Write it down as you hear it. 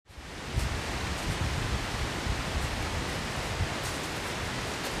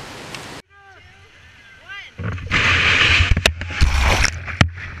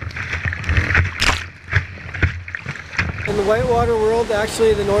the whitewater world,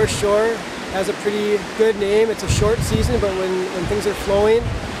 actually the North Shore has a pretty good name. It's a short season, but when things are flowing,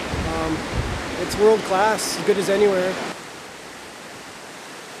 it's world class, as good as anywhere.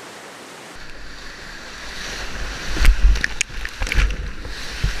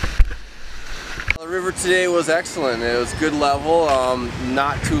 The river today was excellent. It was good level,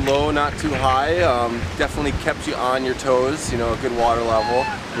 not too low, not too high. Definitely kept you on your toes, you know, a good water level.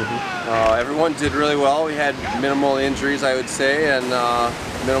 Everyone did really well. We had minimal injuries, I would say, and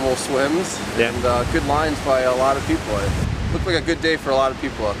minimal swims, and good lines by a lot of people. It looked like a good day for a lot of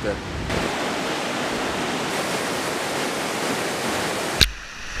people out there.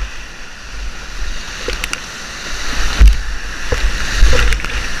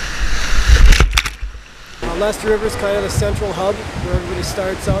 Lester River is kind of the central hub where everybody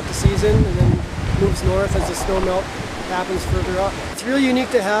starts out the season and then moves north as the snow melt happens further up. It's really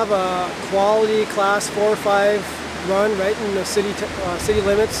unique to have a quality class 4 or 5 run right in the city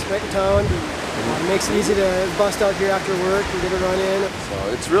limits, right in town. It makes it easy to bust out here after work and get a run in.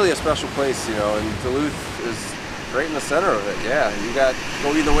 So it's really a special place, you know, and Duluth is right in the center of it. Yeah, you got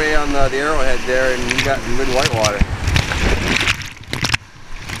go either way on the arrowhead there, and you got good whitewater.